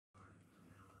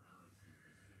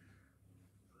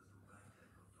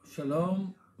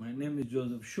Shalom, my name is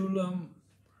Joseph Shulam.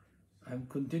 I'm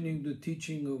continuing the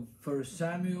teaching of 1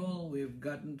 Samuel. We've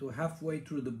gotten to halfway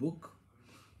through the book,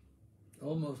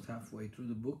 almost halfway through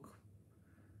the book.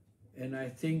 And I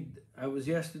think I was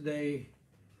yesterday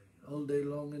all day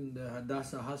long in the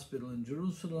Hadassah Hospital in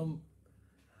Jerusalem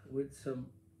with some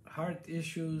heart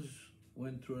issues,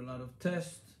 went through a lot of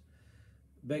tests,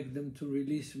 begged them to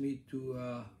release me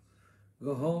to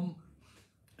go home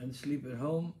and sleep at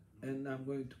home. And I'm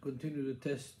going to continue the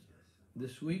test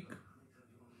this week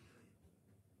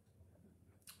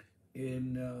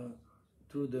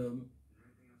through the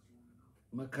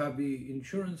Maccabi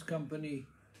insurance company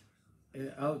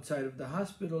outside of the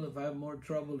hospital. If I have more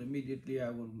trouble, immediately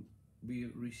I will be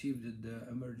received at the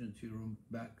emergency room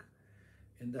back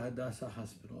in the Hadassah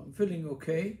hospital. I'm feeling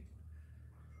okay,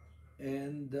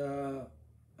 and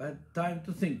I had time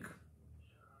to think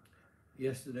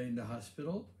yesterday in the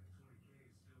hospital.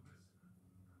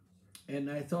 And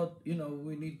I thought,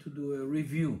 we need to do a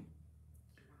review,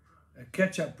 a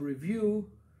catch-up review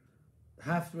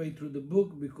halfway through the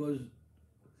book, because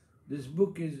this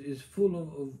book is full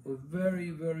of very,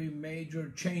 very major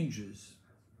changes.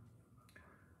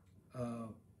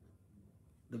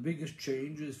 The biggest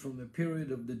change is from the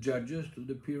period of the judges to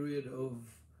the period of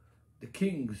the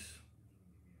kings.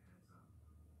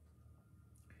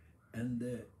 And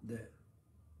the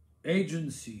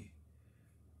agency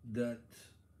that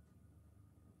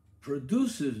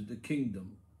produces the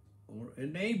kingdom or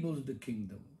enables the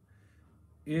kingdom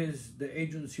is the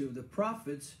agency of the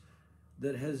prophets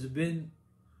that has been,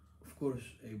 of course,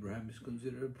 Abraham is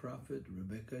considered a prophet,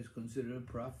 Rebecca is considered a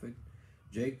prophet,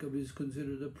 Jacob is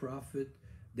considered a prophet.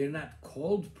 They're not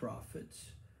called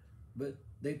prophets, but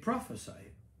they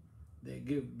prophesy. They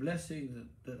give blessings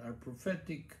that are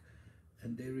prophetic,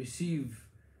 and they receive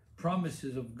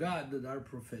promises of God that are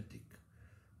prophetic.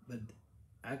 But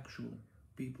actual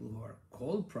people who are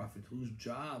called prophets, whose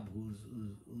job, whose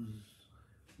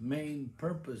main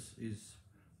purpose is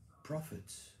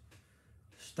prophets,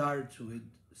 starts with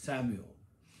Samuel.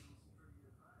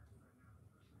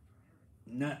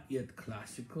 Not yet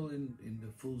classical in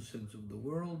the full sense of the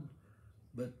word,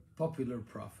 but popular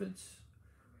prophets,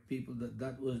 people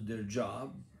that was their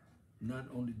job, not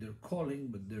only their calling,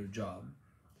 but their job.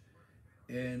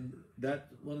 And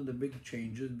that's one of the big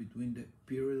changes between the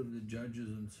period of the judges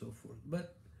and so forth.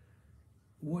 But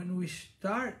when we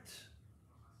start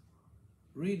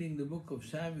reading the book of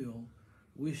Samuel,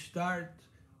 we start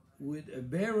with a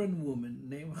barren woman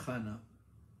named Hannah,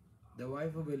 the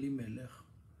wife of Elimelech,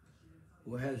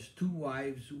 who has two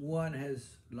wives. One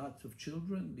has lots of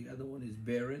children, the other one is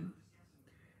barren.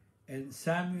 And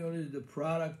Samuel is the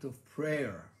product of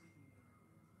prayer.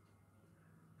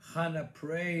 Hannah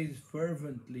prays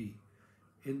fervently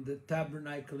in the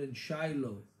tabernacle in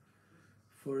Shiloh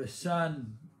for a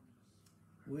son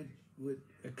with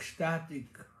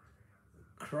ecstatic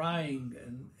crying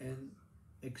and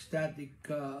ecstatic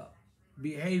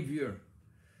behavior.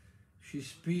 She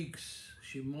speaks,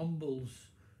 she mumbles.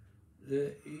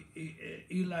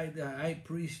 Eli, the high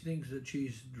priest, thinks that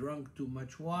she's drunk too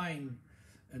much wine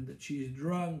and that she's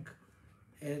drunk,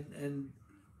 and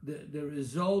the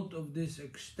result of this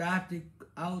ecstatic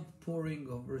outpouring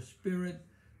of her spirit,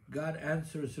 God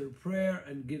answers her prayer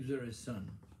and gives her a son.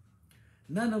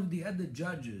 None of the other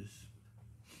judges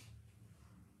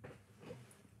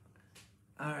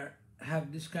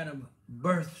have this kind of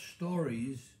birth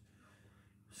stories.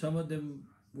 Some of them,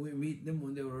 we meet them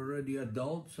when they were already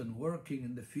adults and working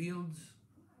in the fields.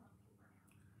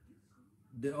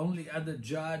 The only other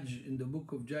judge in the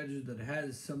book of Judges that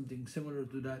has something similar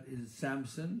to that is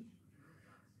Samson.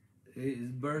 His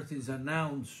birth is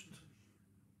announced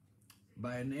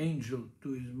by an angel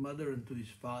to his mother and to his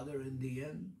father in the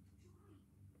end.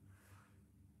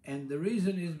 And the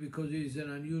reason is because he's an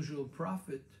unusual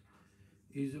prophet.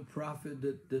 He's a prophet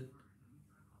that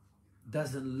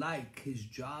doesn't like his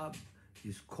job.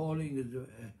 His calling is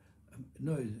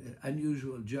he's an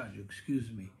unusual judge,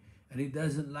 excuse me. And he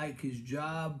doesn't like his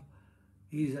job.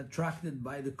 He's attracted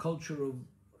by the culture of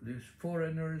these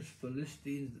foreigners,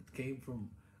 Philistines that came from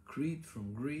Crete,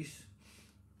 from Greece,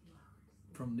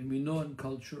 from the Minoan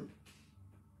culture.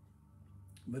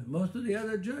 But most of the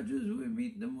other judges, we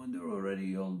meet them when they're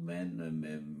already old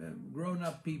men,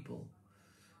 grown-up people,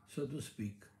 so to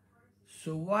speak.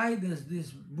 So why does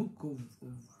this book of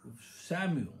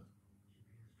Samuel,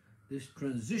 this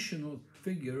transitional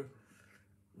figure,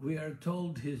 we are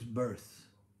told his birth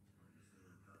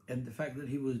and the fact that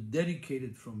he was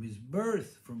dedicated from his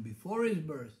birth, from before his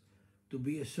birth, to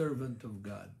be a servant of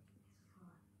God?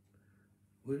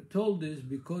 We're told this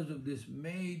because of this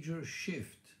major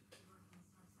shift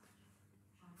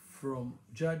from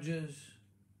judges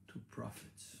to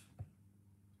prophets.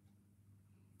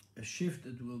 A shift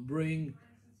that will bring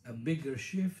a bigger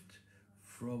shift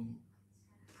from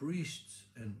priests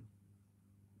and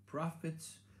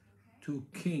prophets to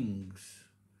kings.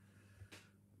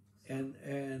 And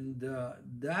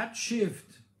that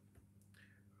shift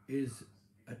is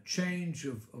a change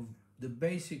of the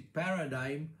basic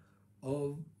paradigm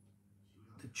of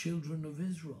the children of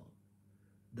Israel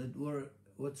that were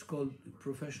what's called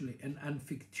professionally an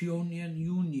Amphictyonian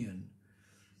union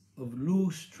of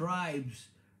loose tribes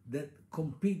that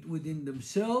compete within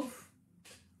themselves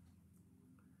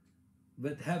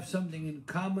but have something in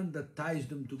common that ties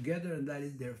them together, and that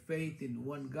is their faith in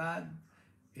one God,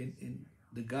 in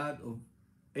the God of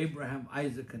Abraham,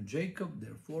 Isaac, and Jacob,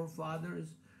 their forefathers.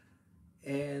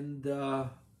 And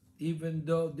even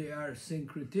though they are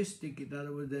syncretistic, in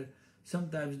other words,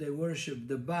 sometimes they worship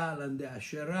the Baal and the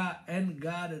Asherah and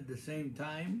God at the same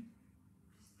time,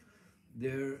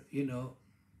 they're,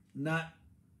 not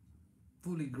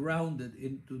fully grounded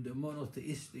into the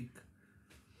monotheistic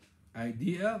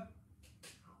idea.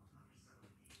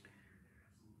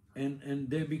 And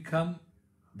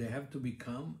they have to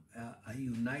become a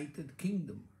united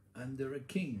kingdom under a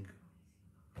king.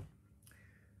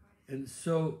 And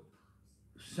so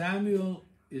Samuel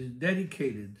is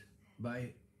dedicated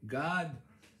by God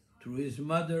through his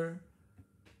mother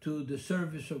to the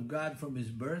service of God from his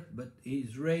birth, but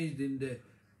he's raised in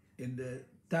the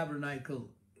tabernacle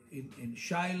in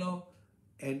Shiloh,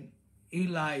 and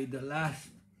Eli, the last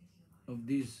of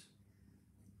these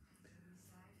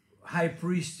high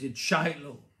priests in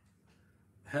Shiloh,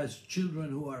 has children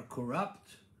who are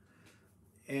corrupt,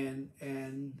 and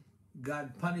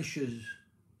God punishes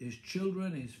his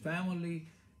children, his family,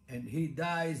 and he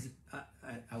dies,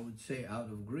 I would say, out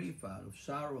of grief, out of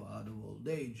sorrow, out of old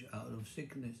age, out of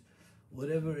sickness,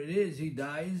 whatever it is, he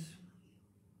dies.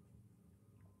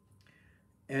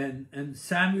 And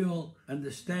Samuel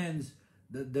understands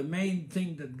that the main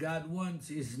thing that God wants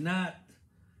is not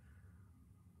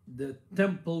the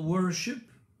temple worship,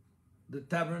 the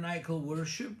tabernacle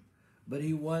worship, but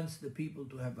he wants the people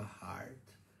to have a heart,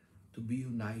 to be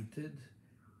united,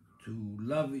 to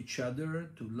love each other,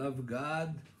 to love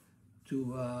God,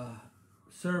 to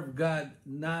serve God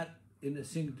not in a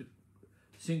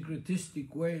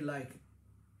syncretistic way like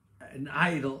an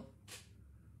idol.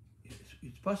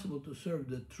 It's possible to serve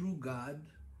the true God,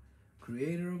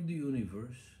 creator of the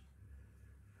universe,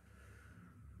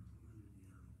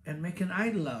 and make an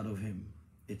idol out of him.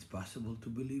 It's possible to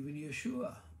believe in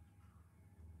Yeshua,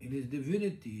 in his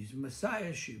divinity, his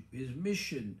messiahship, his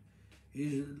mission,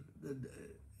 his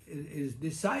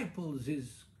disciples,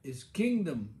 his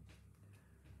kingdom,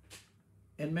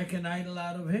 and make an idol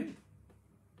out of him.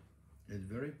 It's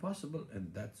very possible,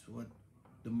 and that's what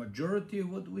the majority of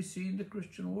what we see in the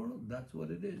Christian world, that's what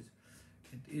it is.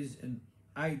 It is an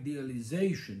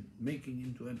idealization, making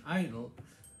into an idol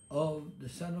of the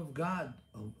Son of God,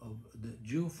 of the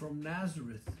Jew from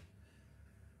Nazareth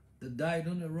that died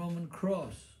on a Roman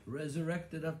cross,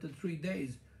 resurrected after 3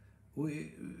 days.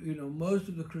 Most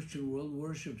of the Christian world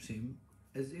worships him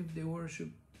as if they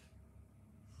worship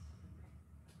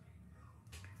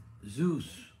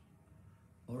Zeus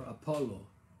or Apollo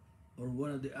or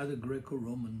one of the other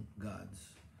Greco-Roman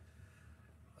gods,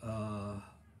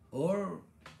 or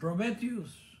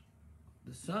Prometheus,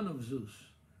 the son of Zeus,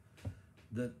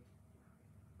 that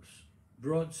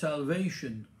brought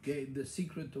salvation, gave the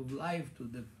secret of life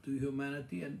to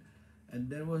humanity, and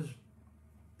then was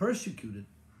persecuted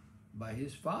by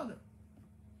his father,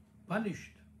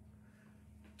 punished,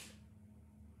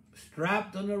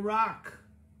 strapped on a rock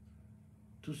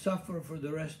to suffer for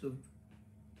the rest of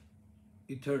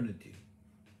eternity.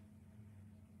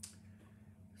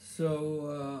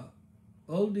 So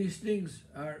all these things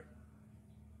are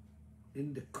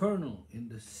in the kernel, in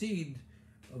the seed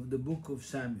of the book of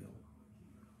Samuel.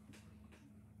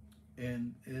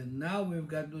 And now we've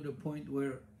got to the point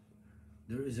where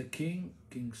there is a king,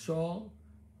 King Saul,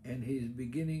 and he's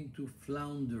beginning to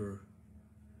flounder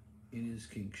in his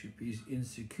kingship. He's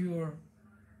insecure,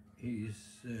 he's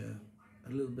a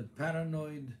little bit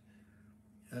paranoid,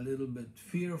 a little bit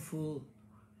fearful,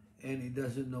 and he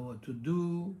doesn't know what to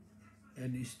do,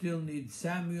 and he still needs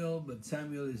Samuel, but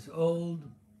Samuel is old,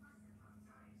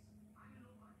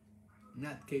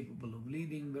 not capable of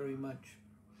leading very much.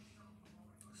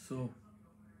 So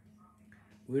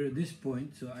we're at this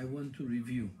point, so I want to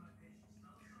review.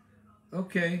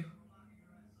 Okay.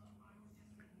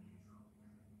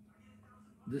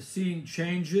 The scene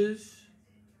changes.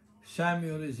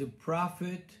 Samuel is a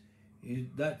prophet.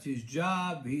 That's his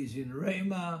job. He's in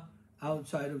Ramah,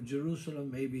 outside of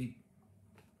Jerusalem, maybe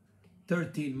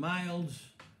 13 miles,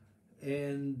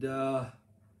 and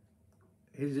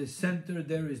his center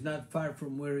there is not far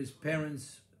from where his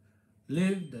parents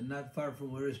lived and not far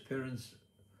from where his parents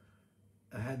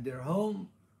had their home.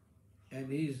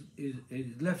 And he's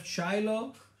left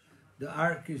Shiloh. The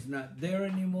ark is not there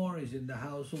anymore. It's in the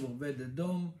house of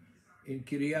Obed-Edom in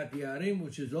Kiryat Yarim,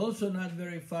 which is also not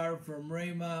very far from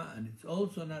Ramah, and it's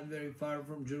also not very far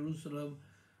from Jerusalem.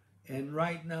 And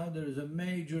right now there is a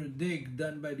major dig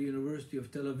done by the University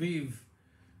of Tel Aviv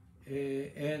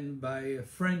and by a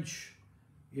French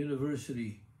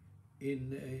university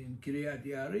in Kiryat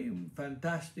Yarim.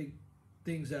 Fantastic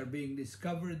things are being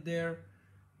discovered there,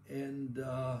 and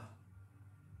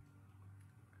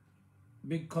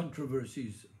big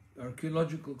controversies,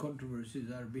 archaeological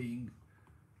controversies are being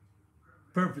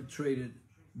perpetrated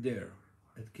there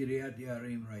at Kiryat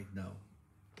Yarim right now.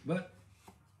 But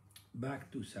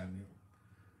back to Samuel.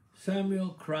 Samuel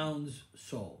crowns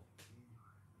Saul.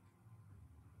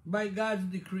 By God's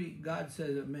decree, God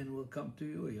says a man will come to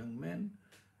you, a young man,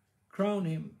 crown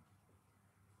him.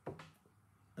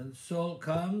 And Saul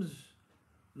comes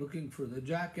looking for the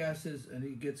jackasses, and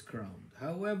he gets crowned.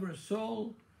 However,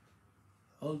 Saul,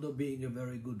 although being a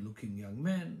very good-looking young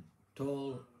man,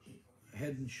 tall,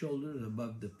 head and shoulders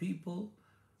above the people,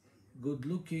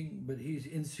 good-looking, but he's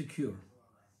insecure.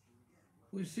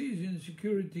 We see his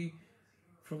insecurity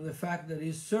from the fact that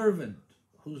his servant,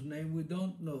 whose name we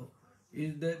don't know,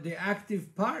 is the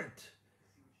active part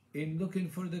in looking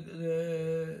for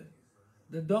the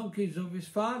donkeys of his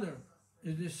father.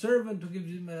 Is the servant who gives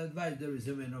him advice. There is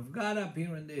a man of God up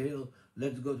here in the hill.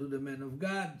 Let's go to the man of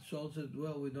God. Saul says,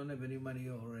 well, we don't have any money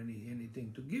or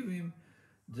anything to give him.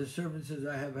 The servant says,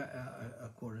 I have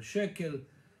a quarter shekel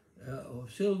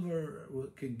of silver. We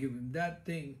can give him that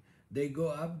thing. They go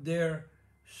up there.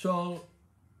 Saul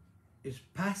is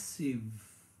passive.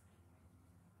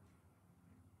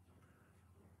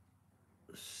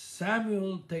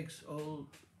 Samuel takes all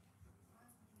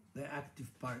the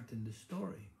active part in the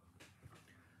story.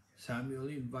 Samuel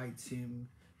invites him.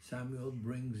 Samuel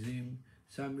brings him.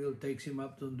 Samuel takes him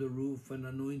up on the roof and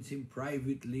anoints him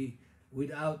privately,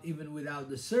 without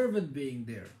the servant being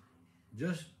there.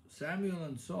 Just Samuel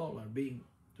and Saul are being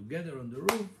together on the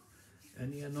roof,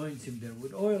 and he anoints him there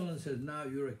with oil and says, now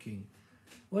you're a king.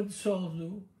 What does Saul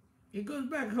do? He goes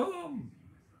back home.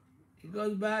 He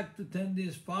goes back to tend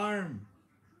his farm.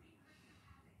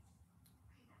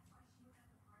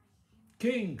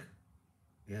 King.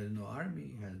 He has no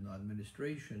army, he has no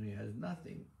administration, he has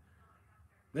nothing.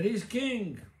 But he's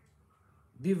king.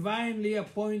 Divinely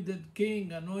appointed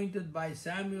king, anointed by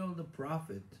Samuel the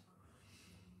prophet.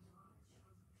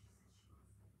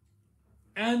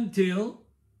 Until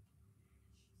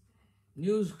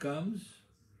news comes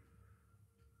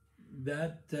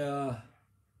that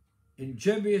in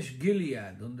Jabesh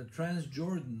Gilead, on the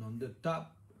Transjordan, on the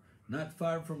top, not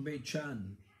far from Beit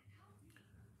Shan,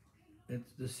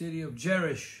 it's the city of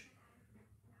Jerish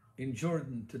in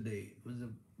Jordan today. It was a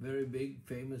very big,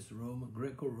 famous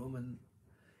Greco-Roman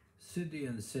city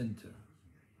and center.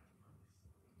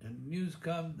 And news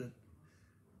comes that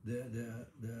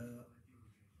the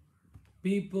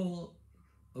people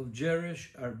of Jerish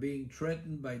are being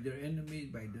threatened by their enemies,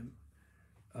 by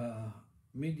the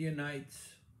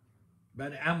Midianites, by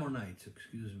the Ammonites,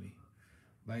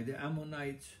 by the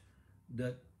Ammonites,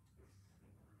 that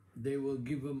they will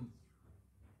give them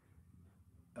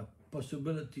a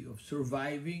possibility of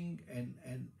surviving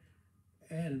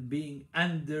and being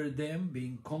under them,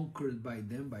 being conquered by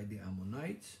them, by the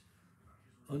Ammonites,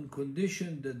 on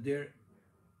condition that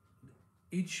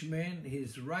each man,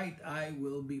 his right eye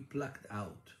will be plucked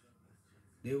out.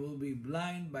 They will be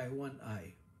blind by one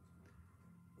eye,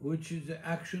 which is an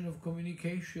action of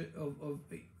communication, of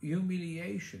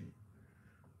humiliation,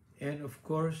 and of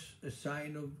course a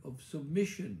sign of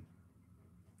submission.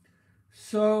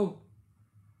 So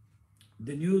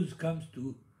the news comes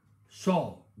to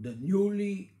Saul, the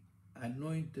newly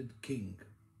anointed king,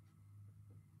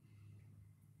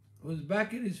 who's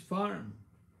back in his farm,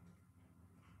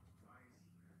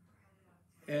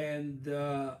 and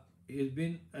he's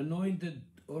been anointed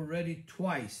already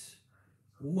twice,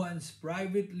 once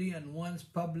privately and once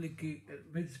publicly,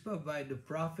 mitzvah by the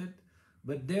prophet.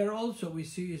 But there also we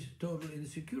see his total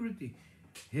insecurity.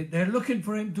 They're looking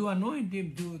for him to anoint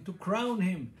him, to crown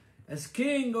him as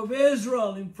king of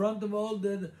Israel in front of all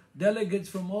the delegates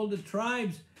from all the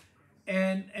tribes,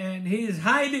 and he is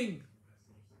hiding.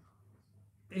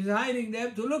 He's hiding. They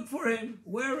have to look for him.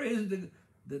 Where is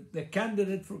the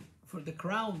candidate for the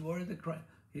crown? Where is the crown?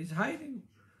 He's hiding.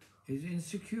 He's an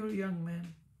insecure young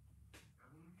man.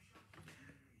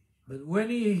 But when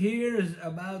he hears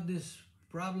about this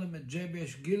problem at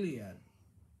Jabesh Gilead,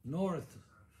 north,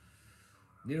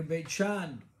 near Beit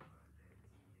Shan.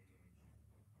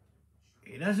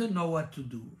 He doesn't know what to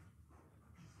do.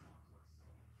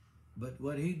 But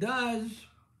what he does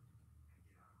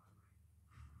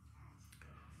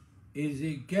is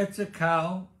he gets a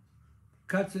cow,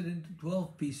 cuts it into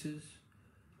 12 pieces,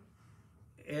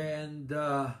 and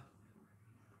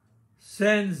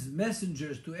sends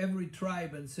messengers to every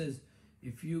tribe and says,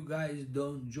 if you guys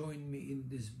don't join me in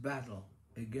this battle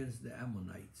against the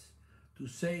Ammonites to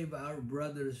save our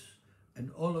brothers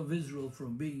and all of Israel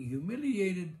from being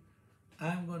humiliated,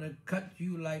 I'm going to cut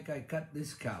you like I cut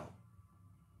this cow.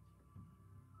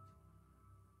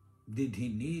 Did he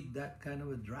need that kind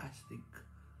of a drastic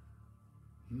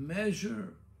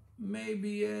measure?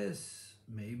 Maybe yes,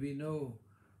 maybe no.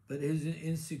 But his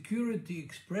insecurity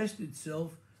expressed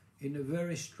itself in a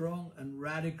very strong and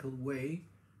radical way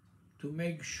to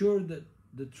make sure that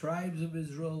the tribes of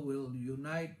Israel will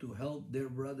unite to help their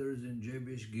brothers in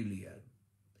Jabesh Gilead.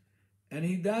 And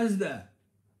he does that.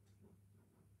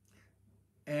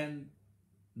 And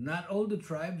not all the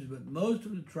tribes, but most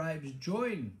of the tribes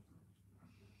join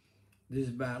this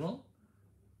battle,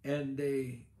 and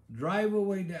they drive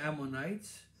away the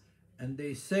Ammonites, and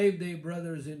they save their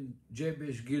brothers in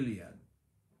Jabesh Gilead.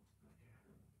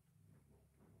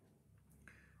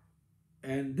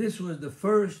 And this was the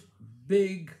first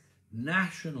big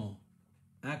national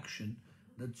action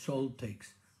that Saul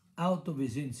takes out of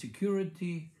his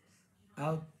insecurity,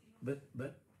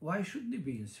 but why shouldn't he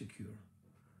be insecure?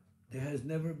 There has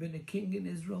never been a king in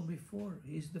Israel before.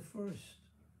 He's the first.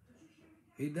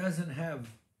 He doesn't have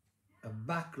a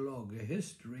backlog, a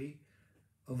history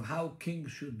of how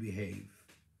kings should behave.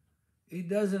 He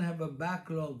doesn't have a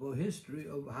backlog or history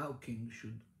of how kings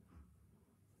should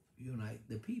unite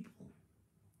the people.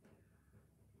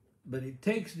 But he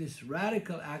takes this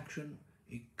radical action.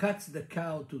 He cuts the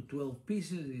cow to 12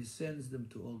 pieces. He sends them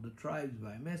to all the tribes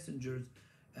by messengers,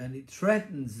 and he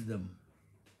threatens them.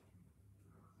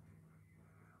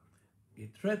 He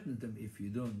threatened them, if you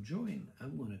don't join,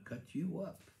 I'm going to cut you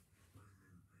up.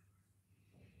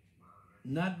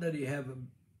 Not that he have a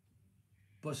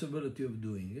possibility of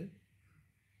doing it.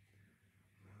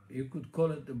 You could call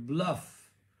it a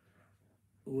bluff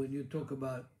when you talk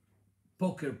about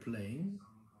poker playing.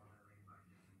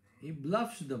 He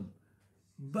bluffs them.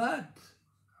 But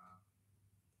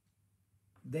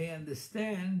they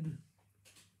understand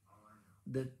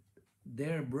that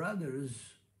their brothers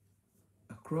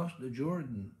across the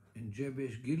Jordan in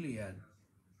Jabesh Gilead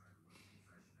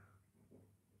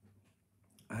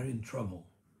are in trouble.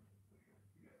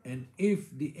 And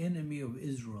if the enemy of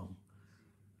Israel,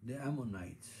 the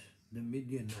Ammonites, the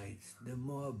Midianites, the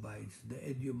Moabites, the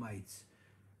Edomites,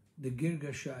 the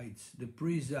Girgashites, the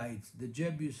Perizzites, the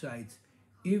Jebusites,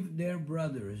 if their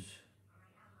brothers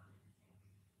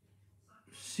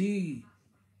see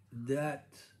that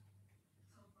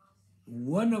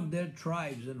one of their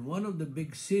tribes and one of the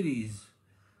big cities,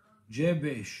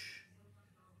 Jabesh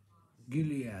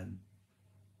Gilead,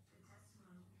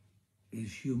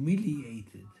 is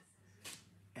humiliated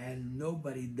and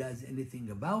nobody does anything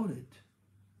about it,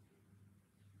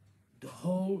 the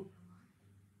whole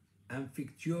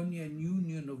Amphictyonian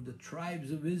union of the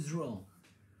tribes of Israel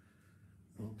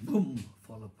will, boom,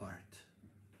 fall apart.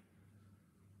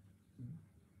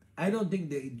 I don't think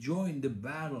they joined the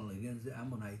battle against the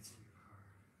Ammonites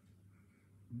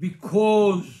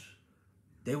because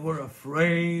they were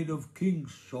afraid of King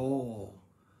Saul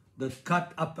that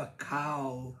cut up a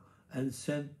cow and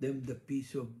sent them the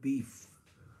piece of beef.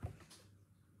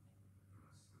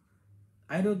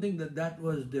 I don't think that that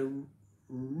was the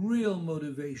real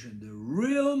motivation. The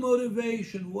real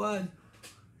motivation was,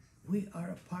 we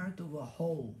are a part of a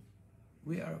whole.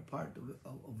 We are a part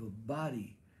of a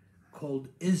body called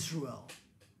Israel.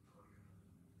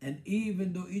 And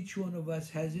even though each one of us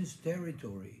has his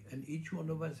territory, and each one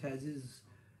of us has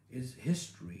his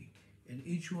history, and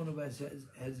each one of us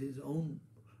has his own,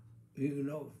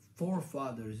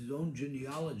 forefathers, his own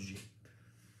genealogy.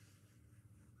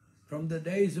 From the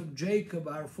days of Jacob,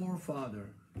 our forefather,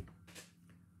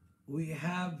 we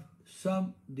have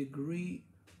some degree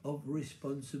of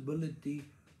responsibility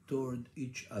toward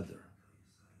each other.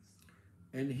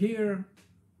 And here,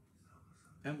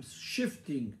 I'm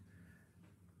shifting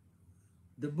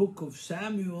the book of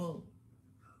Samuel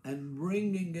and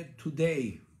bringing it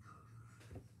today.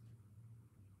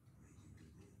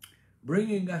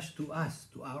 Bringing us, to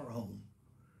our home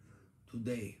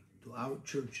today, to our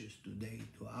churches today,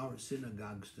 to our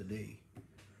synagogues today.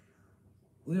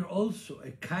 We're also a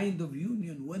kind of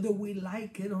union, whether we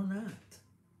like it or not.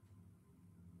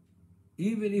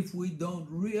 even if we don't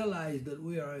realize that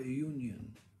we are a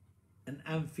union, an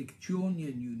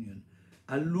Amphictyonian union,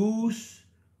 a loose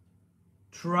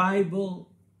tribal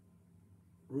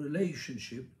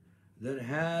relationship that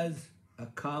has a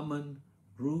common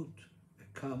root,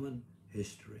 a common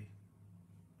history.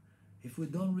 If we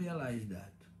don't realize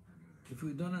that, if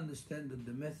we don't understand that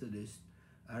the Methodists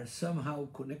are somehow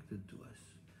connected to us,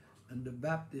 and the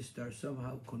Baptists are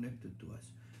somehow connected to us,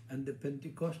 and the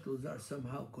Pentecostals are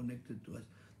somehow connected to us,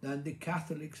 and the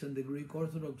Catholics and the Greek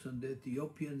Orthodox and the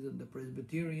Ethiopians and the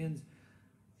Presbyterians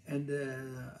and the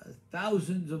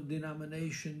thousands of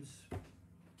denominations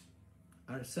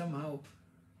are somehow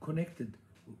connected.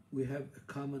 We have a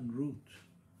common root.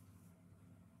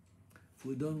 If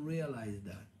we don't realize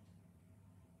that,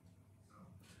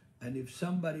 and if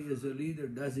somebody as a leader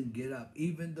doesn't get up,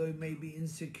 even though he may be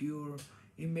insecure,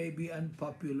 he may be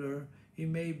unpopular, he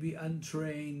may be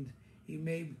untrained, he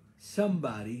may be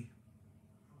somebody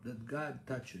that God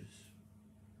touches,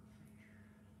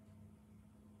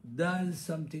 does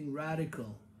something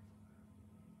radical.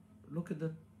 Look at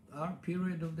our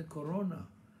period of the corona.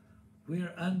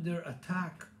 We're under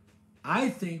attack. I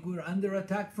think we're under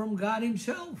attack from God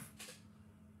himself,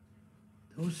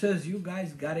 who says, you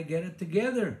guys got to get it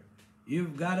together.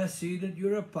 You've got to see that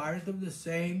you're a part of the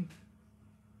same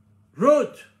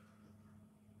root,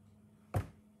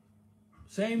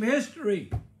 same history.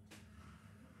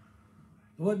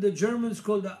 What the Germans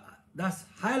call das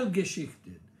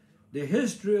Heilgeschichte, the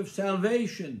history of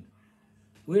salvation.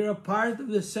 We're a part of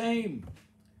the same.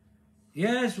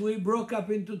 Yes, we broke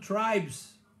up into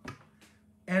tribes,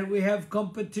 and we have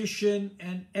competition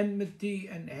and enmity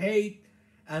and hate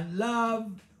and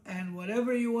love and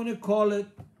whatever you want to call it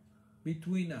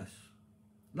between us,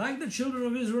 like the children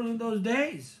of Israel in those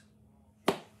days.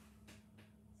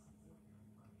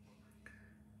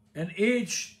 And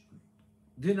each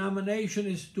denomination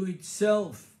is to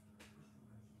itself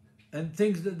and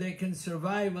thinks that they can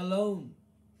survive alone.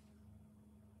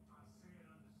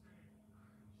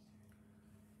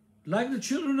 Like the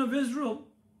children of Israel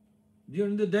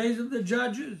during the days of the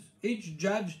judges. Each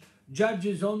judge judged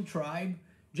his own tribe,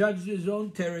 judged his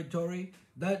own territory,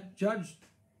 that judged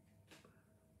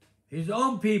his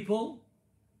own people,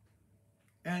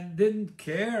 and didn't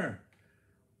care,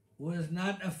 was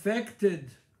not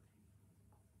affected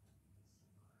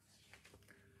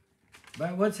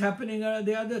by what's happening in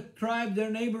the other tribe, their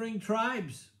neighboring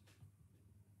tribes.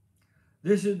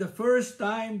 This is the first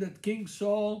time that King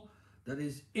Saul, that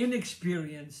is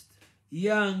inexperienced,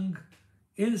 young,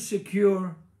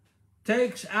 insecure,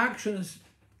 takes action,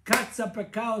 cuts up a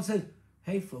cow and says,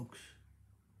 hey folks,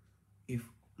 if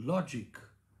logic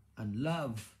and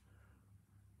love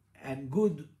and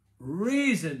good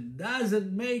reason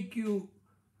doesn't make you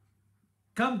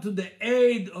come to the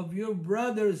aid of your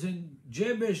brothers in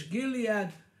Jabesh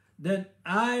Gilead, then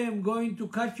I am going to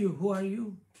cut you. Who are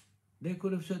you? They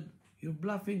could have said, you're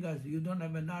bluffing us. You don't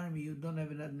have an army. You don't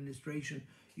have an administration.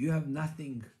 You have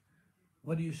nothing.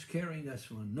 What are you scaring us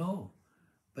for? No.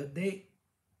 But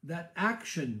that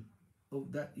action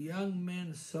of that young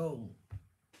man's soul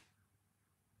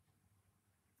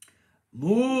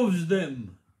moves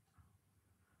them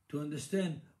to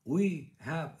understand we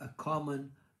have a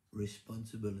common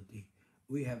responsibility.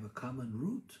 We have a common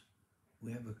root.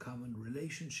 We have a common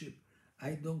relationship.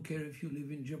 I don't care if you live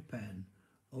in Japan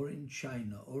or in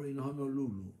China or in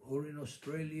Honolulu or in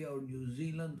Australia or New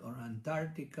Zealand or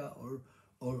Antarctica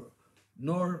or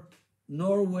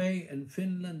Norway and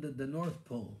Finland at the North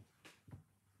Pole.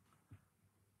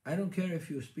 I don't care if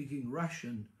you're speaking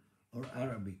Russian or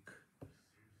Arabic.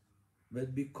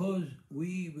 But because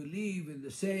we believe in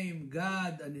the same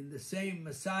God and in the same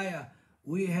Messiah,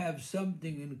 we have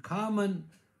something in common,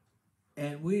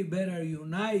 and we better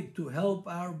unite to help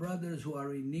our brothers who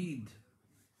are in need.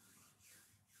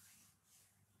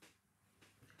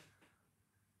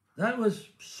 That was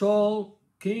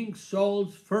King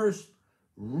Saul's first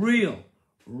real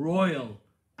royal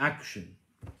action.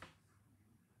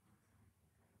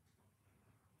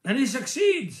 And he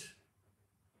succeeds.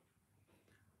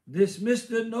 This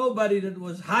Mr. Nobody that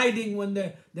was hiding when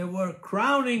they were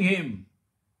crowning him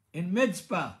in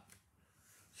Mizpah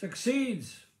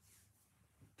succeeds.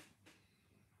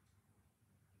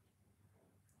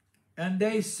 And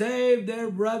they saved their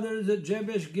brothers at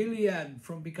Jabesh Gilead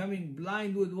from becoming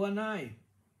blind with one eye.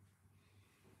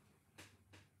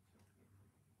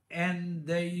 And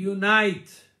they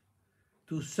unite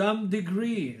to some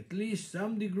degree, at least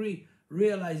some degree,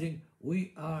 realizing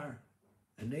we are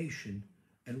a nation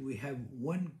and we have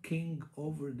one king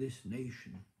over this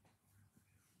nation.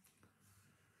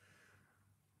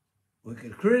 We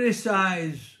can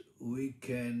criticize, we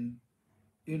can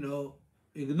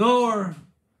ignore,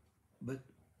 but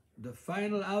the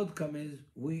final outcome is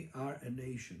we are a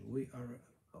nation. We are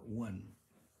one.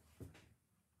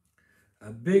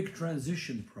 A big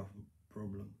transition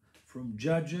problem from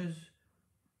judges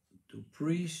to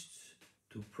priests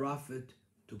to prophet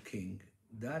to king.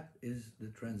 That is the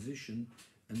transition,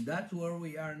 and that's where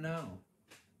we are now.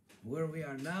 Where we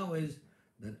are now is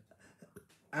that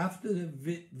after the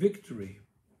victory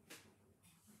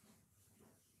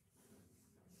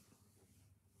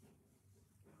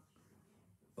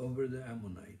over the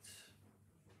Ammonites,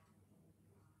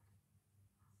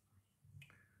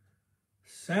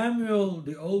 Samuel,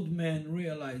 the old man,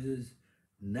 realizes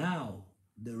now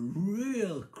the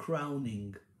real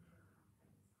crowning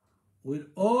with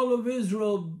all of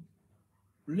Israel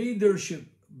leadership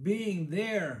being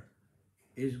there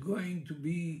is going to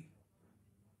be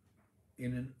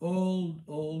in an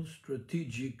old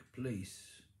strategic place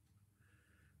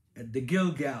at the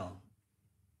Gilgal.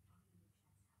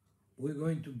 We're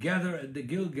going to gather at the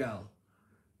Gilgal,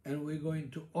 and we're going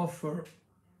to offer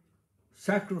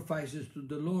sacrifices to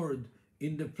the Lord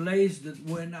in the place that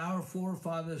when our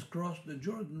forefathers crossed the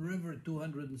Jordan River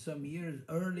 200 and some years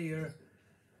earlier,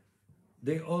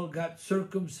 they all got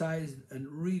circumcised and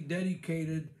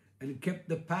rededicated and kept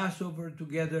the Passover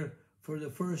together for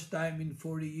the first time in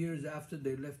 40 years after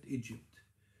they left Egypt.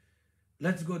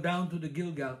 Let's go down to the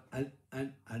Gilgal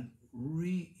and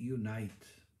reunite.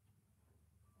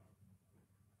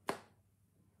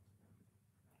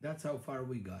 That's how far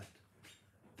we got.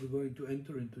 We're going to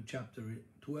enter into chapter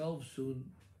 12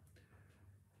 soon,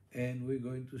 and we're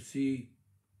going to see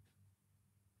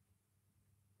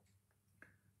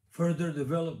further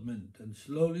development, and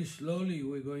slowly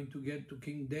we're going to get to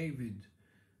King David,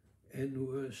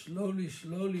 and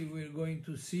slowly we're going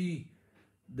to see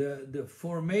the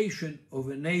formation of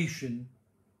a nation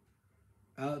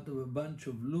out of a bunch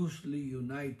of loosely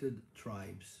united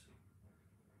tribes.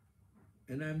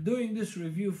 And I'm doing this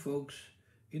review, folks,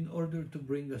 in order to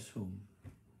bring us home.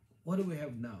 What do we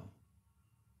have now?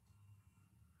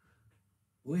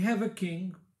 We have a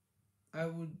king, I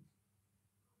would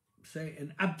say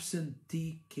an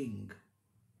absentee king.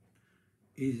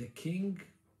 He's a king.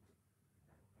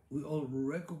 We all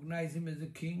recognize him as a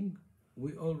king.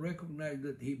 We all recognize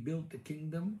that he built a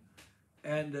kingdom,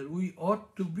 and that we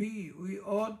ought to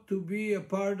be a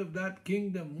part of that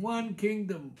kingdom, one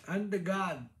kingdom under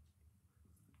God,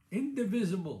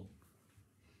 indivisible.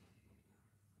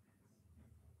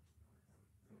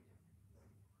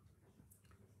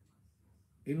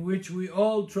 In which we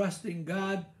all trust in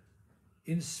God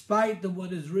in spite of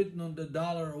what is written on the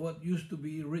dollar or what used to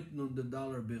be written on the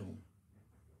dollar bill.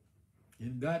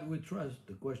 In God we trust.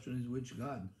 The question is which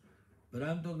God? But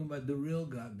I'm talking about the real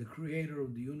God, the creator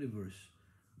of the universe,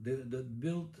 that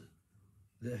built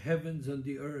the heavens and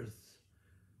the earth,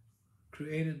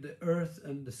 created the earth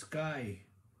and the sky,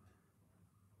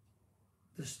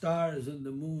 the stars and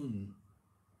the moon,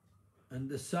 and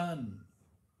the sun,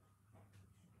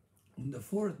 on the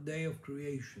fourth day of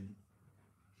creation.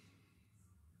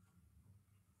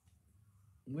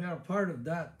 We are part of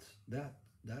that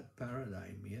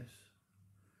paradigm, yes.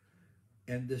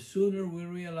 And the sooner we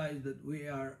realize that we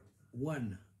are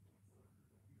one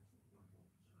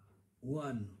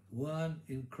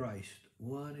in Christ,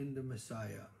 one in the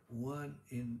Messiah, one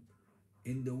in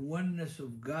the oneness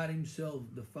of God Himself,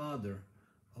 the Father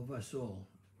of us all,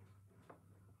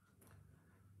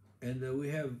 and that we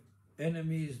have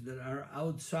enemies that are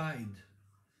outside,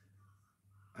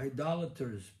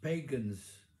 idolaters, pagans,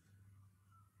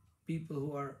 people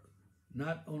who are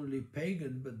not only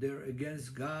pagan, but they're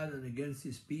against God and against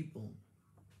His people.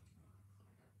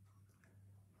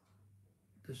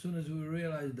 As soon as we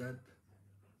realize that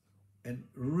and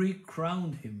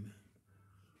recrown Him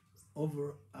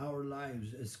over our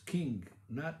lives as King,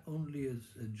 not only as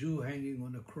a Jew hanging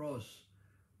on a cross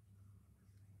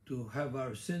to have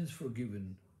our sins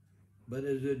forgiven, but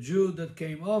as a Jew that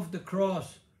came off the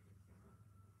cross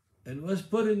and was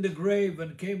put in the grave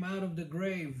and came out of the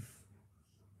grave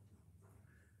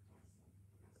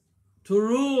to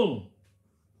rule,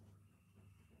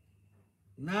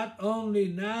 not only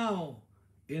now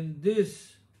in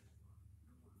this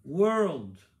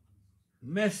world,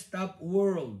 messed up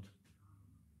world,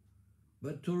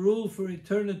 but to rule for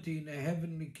eternity in a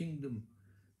heavenly kingdom,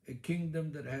 a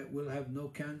kingdom that will have no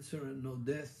cancer and no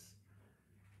death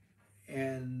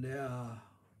and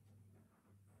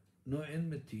no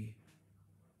enmity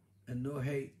and no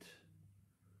hate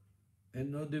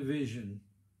and no division,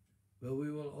 but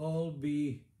we will all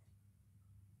be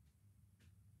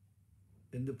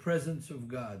in the presence of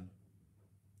God,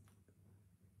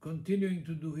 continuing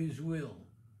to do His will,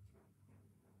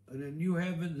 and a new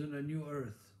heavens and a new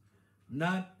earth.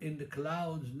 Not in the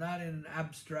clouds, not in an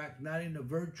abstract, not in a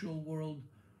virtual world,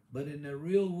 but in a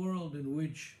real world in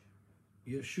which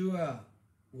Yeshua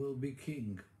will be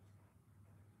king.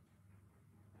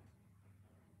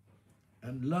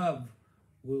 And love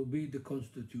will be the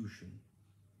constitution.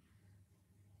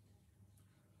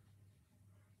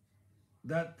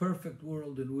 That perfect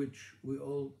world in which we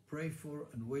all pray for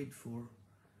and wait for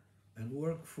and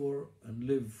work for and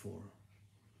live for.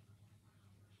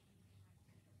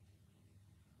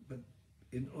 But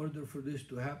in order for this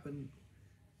to happen,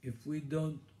 if we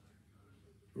don't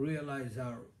realize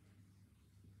our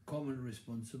common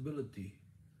responsibility,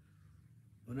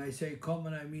 when I say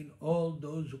common, I mean all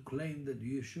those who claim that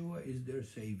Yeshua is their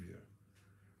Savior.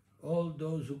 All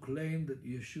those who claim that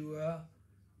Yeshua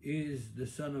is the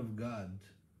Son of God.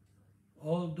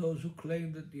 All those who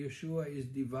claim that Yeshua is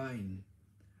divine.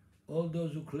 All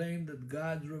those who claim that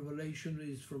God's revelation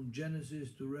is from Genesis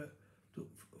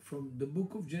from the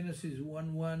book of Genesis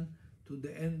 1:1 to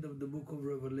the end of the book of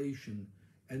Revelation,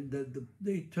 and that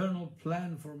the eternal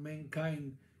plan for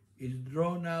mankind is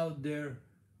drawn out there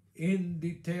in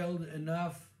detailed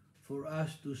enough for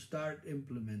us to start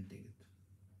implementing it.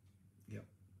 Yep.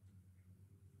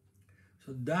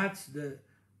 So that's the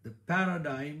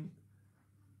paradigm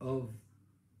of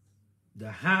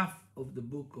the half of the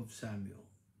book of Samuel.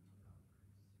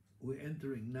 We're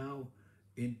entering now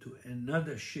into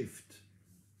another shift.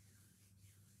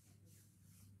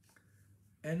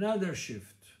 Another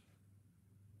shift.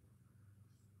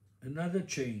 Another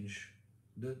change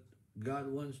that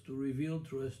God wants to reveal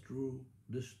to us through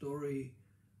the story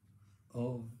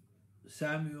of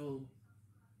Samuel,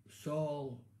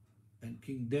 Saul, and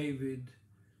King David,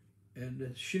 and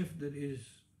a shift that is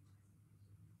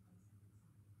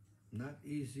not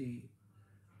easy.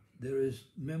 There is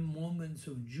moments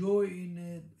of joy in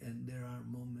it, and there are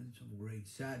moments of great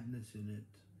sadness in it.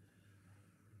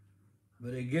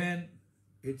 But again,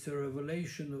 it's a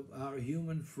revelation of our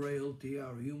human frailty,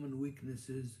 our human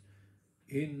weaknesses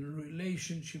in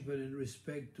relationship and in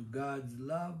respect to God's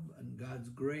love and God's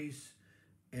grace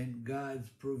and God's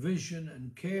provision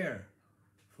and care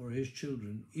for His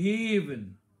children,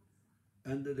 even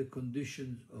under the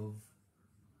conditions of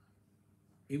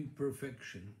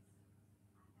imperfection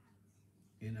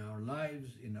in our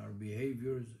lives, in our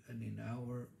behaviors, and in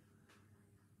our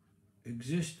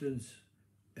existence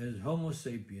as Homo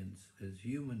sapiens, as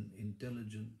human,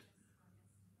 intelligent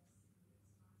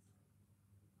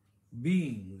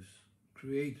beings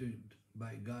created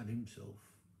by God Himself.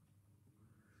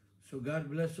 So God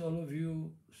bless all of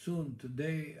you soon.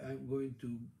 Today I'm going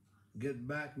to get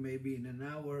back maybe in an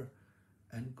hour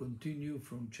and continue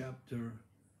from chapter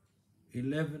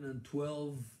 11 and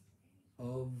 12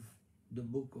 of the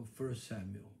book of 1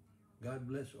 Samuel. God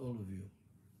bless all of you.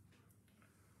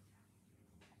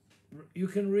 You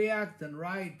can react and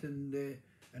write and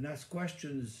ask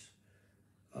questions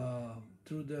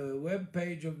through the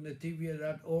webpage of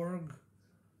Netivyah.org,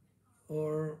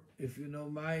 or if you know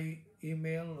my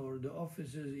email or the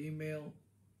office's email,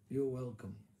 you're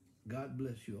welcome. God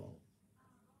bless you all.